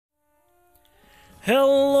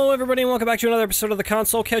Hello everybody and welcome back to another episode of the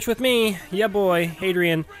Console Couch with me, yeah boy,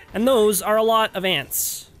 Adrian. And those are a lot of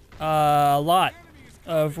ants. A lot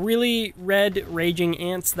of really red raging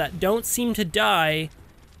ants that don't seem to die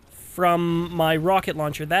from my rocket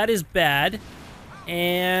launcher. That is bad.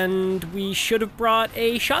 And we should have brought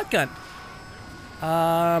a shotgun.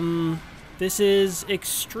 This is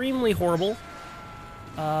extremely horrible.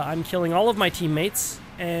 I'm killing all of my teammates,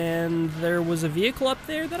 and there was a vehicle up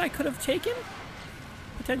there that I could have taken?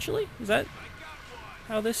 Potentially? Is that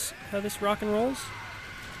how this rock and rolls?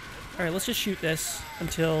 Alright, let's just shoot this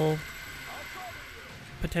until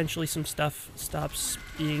potentially some stuff stops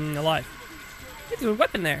being alive. Hey, there's a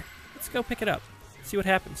weapon there. Let's go pick it up. See what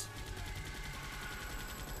happens.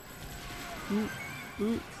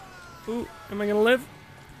 Ooh, am I gonna live?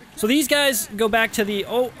 So these guys go back to the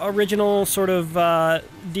original sort of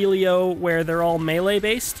dealio where they're all melee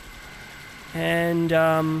based.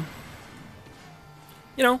 And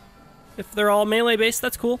you know, if they're all melee based,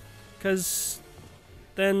 that's cool, because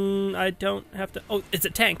then I don't have to... Oh, it's a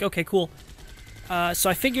tank. Okay, cool. So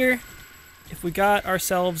I figure if we got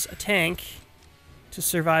ourselves a tank to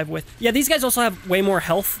survive with... Yeah, these guys also have way more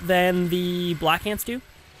health than the black ants do. You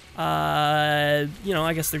know,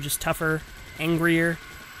 I guess they're just tougher, angrier,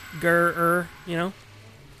 you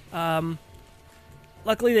know.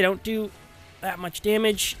 Luckily, they don't do that much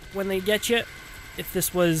damage when they get you. If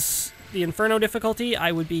this was the Inferno difficulty,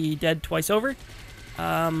 I would be dead twice over.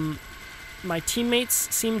 My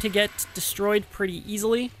teammates seem to get destroyed pretty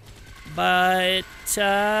easily, but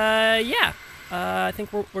yeah. I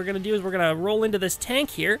think what we're gonna do is we're gonna roll into this tank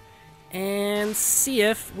here and see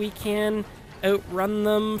if we can outrun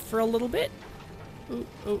them for a little bit.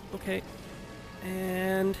 Oh, okay.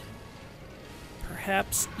 And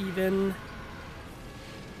perhaps even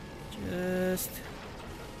just...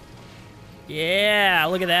 Yeah,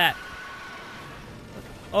 look at that.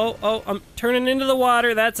 Oh, I'm turning into the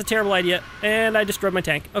water. That's a terrible idea. And I destroyed my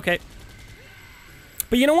tank. Okay.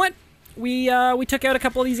 But you know what? We took out a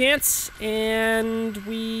couple of these ants, and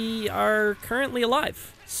we are currently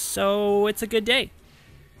alive. So it's a good day.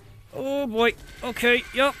 Oh boy. Okay,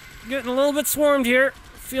 yep. Getting a little bit swarmed here.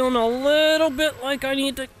 Feeling a little bit like I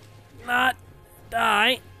need to not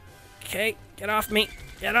die. Okay, get off me.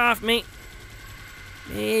 Get off me.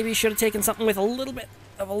 Maybe should have taken something with a little bit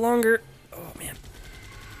of a longer... Oh, man.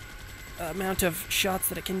 Amount of shots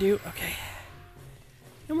that it can do. Okay.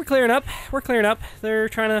 And we're clearing up. We're clearing up. They're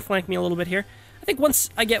trying to flank me a little bit here. I think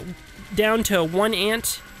once I get down to one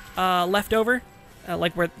ant left over,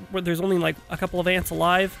 like where there's only like a couple of ants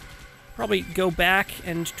alive, probably go back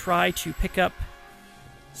and try to pick up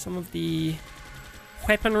some of the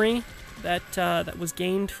weaponry that that was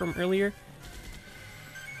gained from earlier.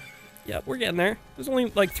 Yep, we're getting there. There's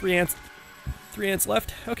only like three ants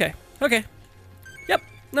left. Okay. Yep.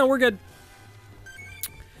 No, we're good.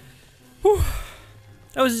 Whew.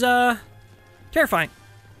 That was terrifying.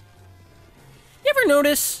 You ever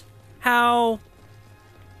notice how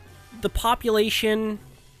the population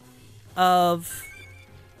of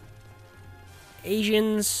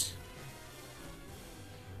Asians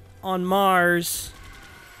on Mars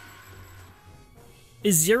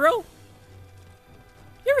is 0?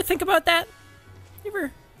 You ever think about that? You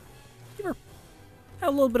ever have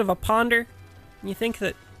a little bit of a ponder, and you think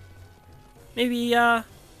that maybe the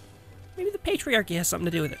patriarchy has something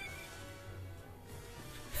to do with it?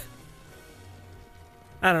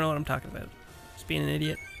 I don't know what I'm talking about. Just being an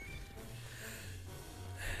idiot.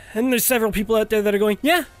 And there's several people out there that are going,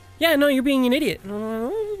 yeah, no, you're being an idiot.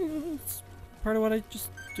 It's part of what I just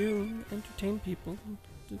do, entertain people.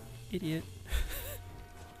 Idiot.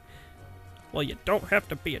 Well, you don't have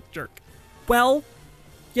to be a jerk. Well,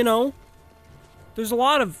 you know, there's a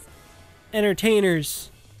lot of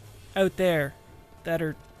entertainers out there that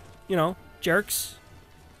are, you know, jerks.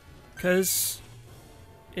 'Cause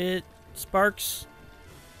it sparks,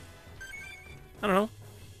 I don't know,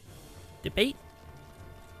 debate.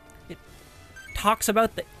 It talks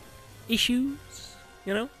about the issues,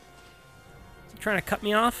 you know? Is he trying to cut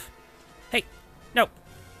me off? Hey, no.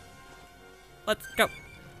 Let's go.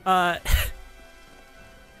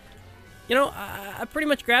 You know, I pretty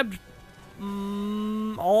much grabbed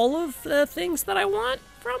all of the things that I want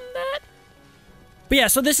from that. But yeah,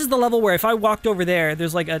 so this is the level where if I walked over there,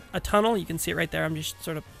 there's like a tunnel. You can see it right there. I'm just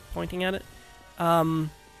sort of pointing at it. Oh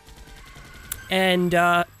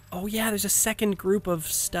yeah, there's a second group of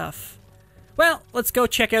stuff. Well, let's go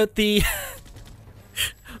check out the...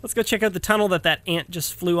 let's go check out the tunnel that ant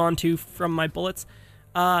just flew onto from my bullets.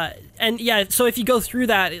 And yeah, so if you go through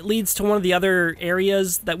that, it leads to one of the other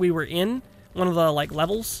areas that we were in. One of the, like,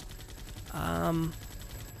 levels.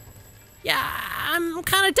 Yeah, I'm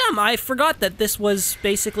kind of dumb. I forgot that this was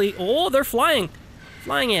basically... Oh, they're flying.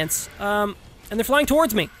 Flying ants. And they're flying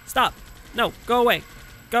towards me. Stop. No, go away.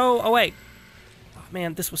 Go away. Oh,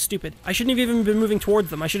 man, this was stupid. I shouldn't have even been moving towards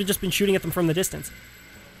them. I should have just been shooting at them from the distance.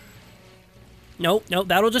 Nope, nope,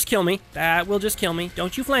 that'll just kill me. That will just kill me.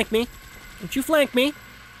 Don't you flank me. Don't you flank me.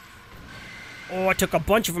 Oh, I took a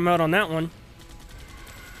bunch of them out on that one.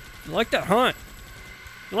 You like that, huh?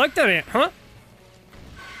 You like that ant, huh?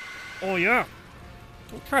 Oh, yeah.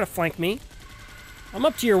 Don't try to flank me. I'm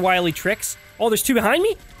up to your wily tricks. Oh, there's two behind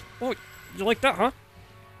me? Oh, you like that, huh?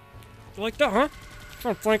 You like that, huh?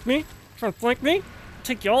 Trying to flank me? Trying to flank me? I'll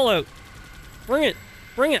take you all out. Bring it.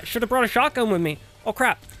 Bring it. Should have brought a shotgun with me. Oh,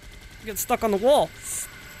 crap. I get stuck on the wall.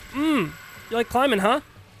 You like climbing, huh?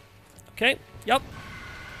 Okay. Yep.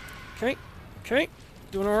 Okay. Okay.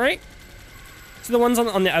 Doing all right. So the ones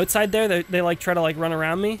on the outside there, they like try to like run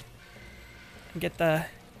around me and get the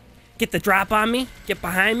drop on me, get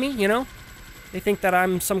behind me, you know? They think that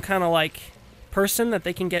I'm some kind of like person that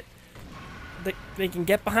they can get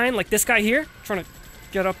behind, like this guy here trying to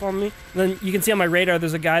get up on me. And then you can see on my radar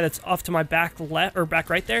there's a guy that's off to my back left or back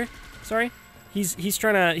right there. Sorry. He's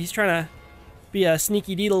trying to be a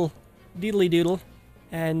sneaky deedly doodle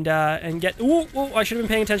and get ooh, I should have been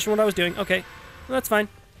paying attention to what I was doing. Okay. Well, that's fine.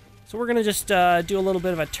 So we're gonna just do a little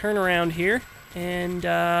bit of a turnaround here and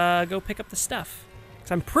go pick up the stuff.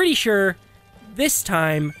 Because I'm pretty sure this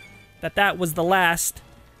time that was the last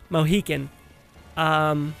Mohican.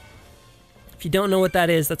 If you don't know what that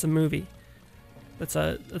is, that's a movie. That's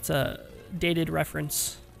a dated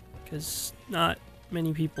reference because not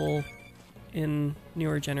many people in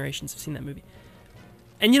newer generations have seen that movie.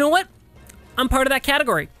 And you know what? I'm part of that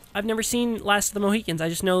category. I've never seen Last of the Mohicans. I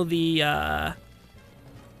just know the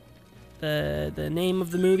name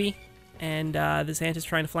of the movie, and this ant is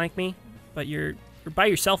trying to flank me, but you're by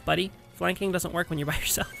yourself, buddy. Flanking doesn't work when you're by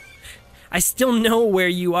yourself. I still know where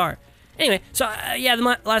you are. Anyway, so yeah,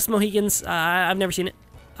 the Last Mohicans, I've never seen it.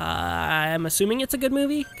 I'm assuming it's a good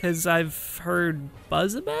movie, because I've heard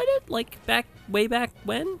buzz about it, like way back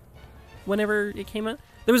whenever it came out.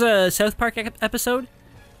 There was a South Park episode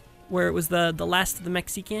where it was the last of the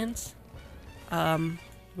Mexicans,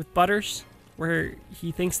 with Butters, where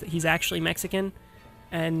he thinks that he's actually Mexican,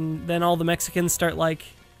 and then all the Mexicans start like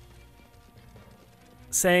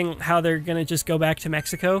saying how they're gonna just go back to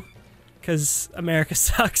Mexico because America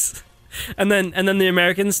sucks, and then the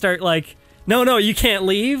Americans start like, no, you can't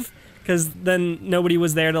leave, because then nobody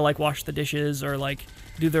was there to like wash the dishes or like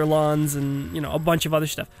do their lawns and, you know, a bunch of other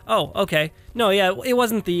stuff. Oh, okay. No, yeah, it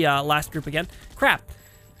wasn't the last group again. Crap.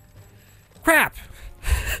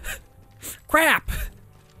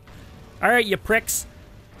 Alright, you pricks.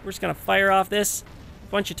 We're just gonna fire off this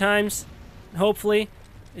a bunch of times. And hopefully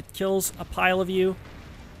it kills a pile of you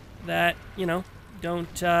that, you know,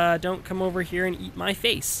 don't come over here and eat my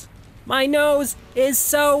face. My nose is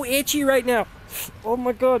so itchy right now. Oh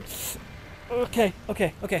my god. Okay.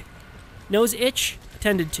 Nose itch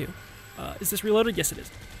attended to. Is this reloaded? Yes, it is.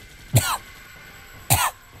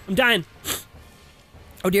 I'm dying.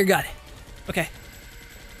 Oh dear God. Okay.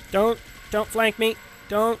 Don't flank me.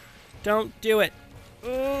 Don't do it.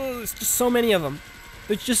 Oh, there's just so many of them.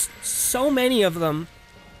 There's just so many of them.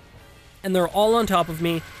 And they're all on top of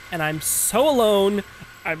me. And I'm so alone.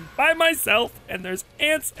 I'm by myself. And there's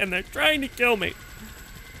ants. And they're trying to kill me.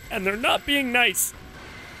 And they're not being nice.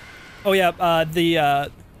 Oh yeah,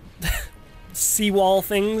 the seawall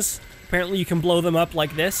things. Apparently you can blow them up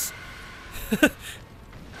like this.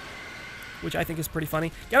 Which I think is pretty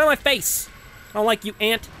funny. Get out of my face! I don't like you,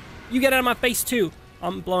 ant. You get out of my face too.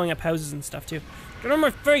 I'm blowing up houses and stuff too. Get out of my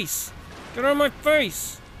face! Get out of my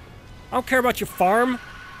face! I don't care about your farm.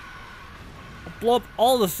 I'll blow up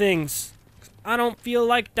all the things. I don't feel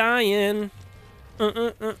like dying.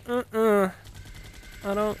 I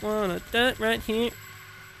don't wanna die right here.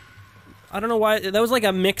 I don't know why. That was like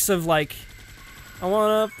a mix of like, I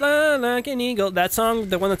wanna fly like an eagle. That song,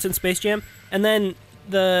 the one that's in Space Jam. And then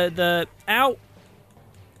the ow.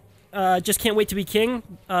 Just can't wait to be king.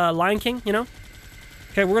 Lion King, you know?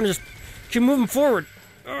 Okay, we're gonna just keep moving forward.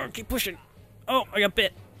 Oh, keep pushing. Oh, I got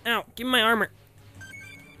bit. Ow, give me my armor.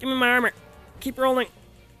 Give me my armor. Keep rolling.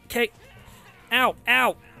 Okay. Ow,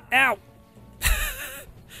 ow, ow.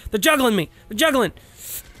 They're juggling me. They're juggling.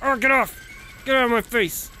 Oh, get off. Get out of my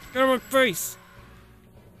face. Get out of my face.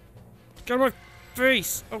 Get out of my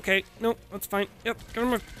face. Okay, no, that's fine. Yep, get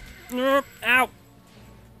out of my... Nope. Ow.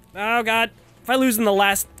 Oh, God. If I lose in the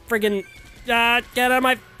last friggin... get out of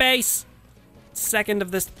my face. Second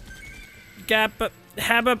of this... Gappa...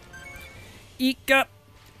 Habba... Eka...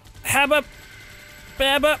 Habba...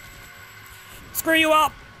 Babba... Screw you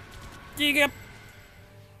all.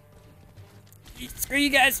 Screw you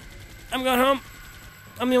guys. I'm going home.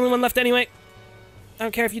 I'm the only one left anyway. I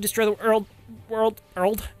don't care if you destroy the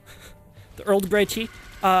the Earl Grey tea.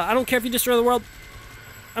 I don't care if you destroy the world.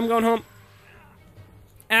 I'm going home.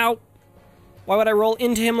 Ow. Why would I roll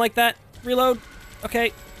into him like that? Reload.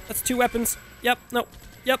 Okay, that's 2 weapons. Yep, no.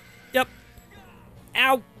 Yep.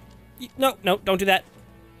 Ow. No, don't do that.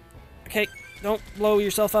 Okay, don't blow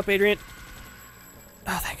yourself up, Adrian.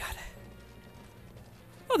 Oh, thank God.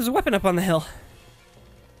 Oh, there's a weapon up on the hill.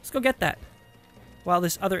 Let's go get that. While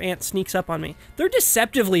this other ant sneaks up on me. They're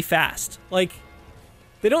deceptively fast. Like,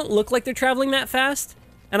 they don't look like they're traveling that fast.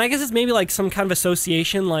 And I guess it's maybe like some kind of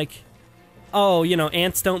association, like, oh, you know,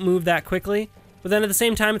 ants don't move that quickly. But then at the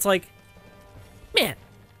same time, it's like, man,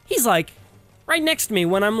 he's like right next to me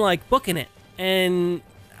when I'm like booking it. And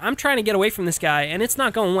I'm trying to get away from this guy, and it's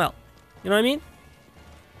not going well. You know what I mean?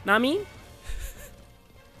 Not mean?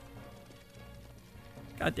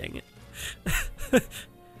 God dang it.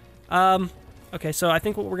 Okay, so I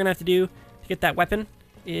think what we're gonna have to do to get that weapon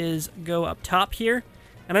is go up top here.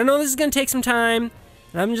 And I know this is gonna take some time,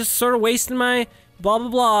 and I'm just sort of wasting my blah blah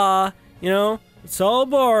blah, you know? It's so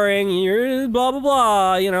boring, you're blah blah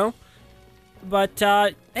blah, you know? But,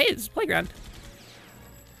 hey, it's a playground.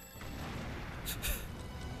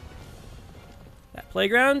 That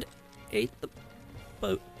playground ate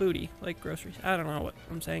the booty, like groceries. I don't know what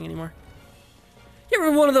I'm saying anymore. You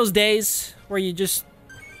ever have one of those days where you just,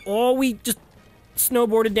 oh, we just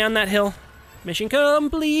snowboarded down that hill? Mission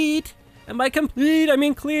complete. And by complete, I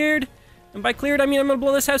mean cleared. And by cleared, I mean I'm gonna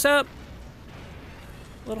blow this house up.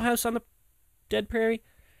 Little house on the dead prairie.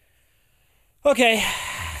 Okay,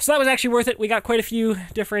 so that was actually worth it. We got quite a few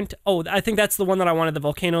different, oh, I think that's the one that I wanted, the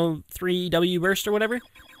Volcano 3W burst or whatever.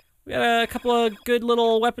 We got a couple of good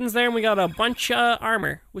little weapons there, and we got a bunch of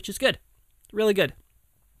armor, which is good. Really good.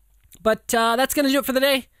 But that's going to do it for the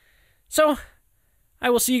day. So,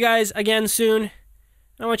 I will see you guys again soon.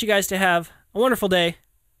 I want you guys to have a wonderful day.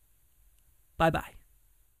 Bye-bye.